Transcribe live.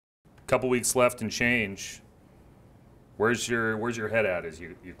Couple weeks left and change. Where's your head at as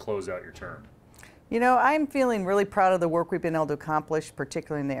you close out your term? You know, I'm feeling really proud of the work we've been able to accomplish,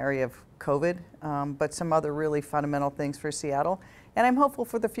 particularly in the area of COVID, but some other really fundamental things for Seattle, and I'm hopeful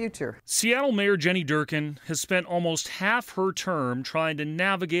for the future. Seattle Mayor Jenny Durkan has spent almost half her term trying to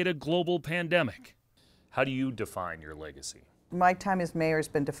navigate a global pandemic. How do you define your legacy? My time as mayor has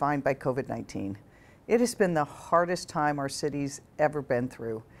been defined by COVID-19. It has been the hardest time our city's ever been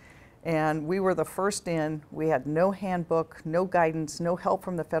through. And we were the first in. We had no handbook, no guidance, no help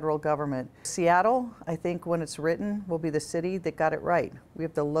from the federal government. Seattle, I think when it's written, will be the city that got it right. We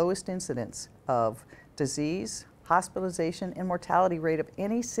have the lowest incidence of disease, hospitalization, and mortality rate of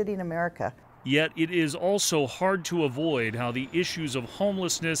any city in America. Yet it is also hard to avoid how the issues of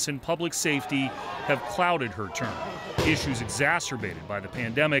homelessness and public safety have clouded her term, issues exacerbated by the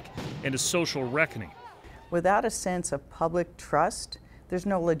pandemic and a social reckoning. Without a sense of public trust, there's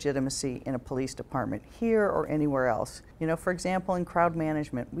no legitimacy in a police department here or anywhere else. You know, for example, in crowd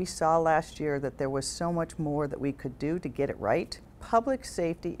management, we saw last year that there was so much more that we could do to get it right. Public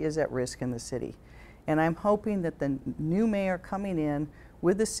safety is at risk in the city, and I'm hoping that the new mayor coming in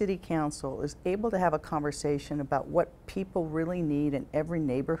with the city council is able to have a conversation about what people really need in every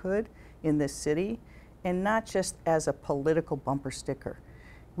neighborhood in this city, and not just as a political bumper sticker.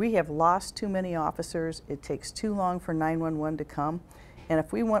 We have lost too many officers. It takes too long for 911 to come. And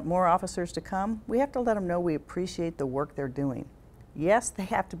if we want more officers to come, we have to let them know we appreciate the work they're doing. Yes, they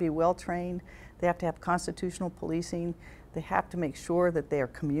have to be well trained. They have to have constitutional policing. They have to make sure that they are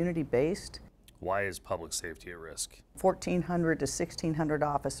community based. Why is public safety at risk? 1,400 to 1,600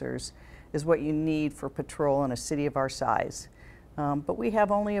 officers is what you need for patrol in a city of our size. But we have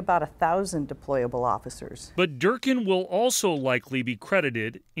only about 1,000 deployable officers. But Durkan will also likely be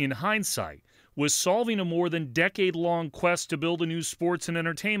credited, in hindsight, with solving a more than decade-long quest to build a new sports and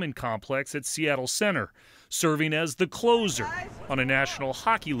entertainment complex at Seattle Center, serving as the closer on a National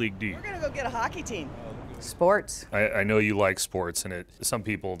Hockey League deal. We're going to go get a hockey team. Sports. I know you like sports, and some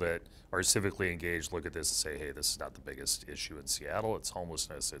people that are civically engaged look at this and say, hey, this is not the biggest issue in Seattle. It's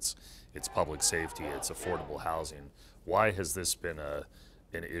homelessness, it's public safety, it's affordable housing. Why has this been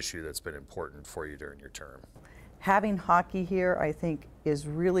an issue that's been important for you during your term? Having hockey here, I think, is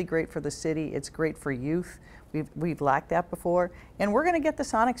really great for the city. It's great for youth. We've lacked that before. And we're going to get the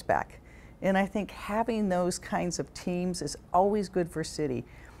Sonics back. And I think having those kinds of teams is always good for city.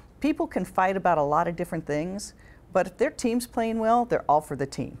 People can fight about a lot of different things, but if their team's playing well, they're all for the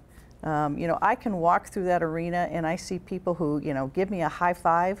team. You know, I can walk through that arena and I see people who, you know, give me a high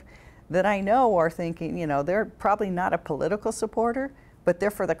five that I know are thinking, you know, they're probably not a political supporter, but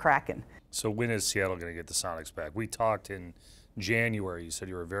they're for the Kraken. So when is Seattle going to get the Sonics back? We talked in January. You said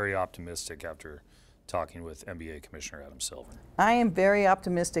you were very optimistic after talking with NBA Commissioner Adam Silver. I am very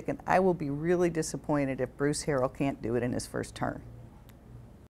optimistic, and I will be really disappointed if Bruce Harrell can't do it in his first term.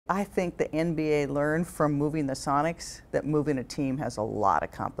 I think the NBA learned from moving the Sonics that moving a team has a lot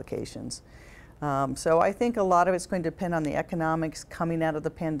of complications. So I think a lot of it's going to depend on the economics coming out of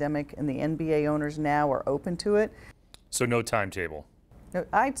the pandemic, and the NBA owners now are open to it. So no timetable?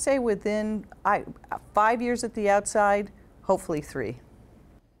 I'd say within 5 years at the outside, hopefully 3. Do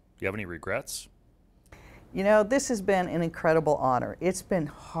you have any regrets? You know, this has been an incredible honor. It's been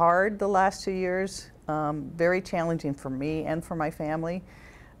hard the last 2 years, very challenging for me and for my family.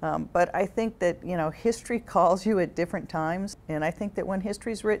 But I think that, you know, history calls you at different times. And I think that when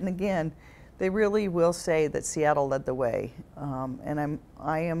history's written again, they really will say that Seattle led the way. And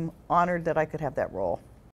I am honored that I could have that role.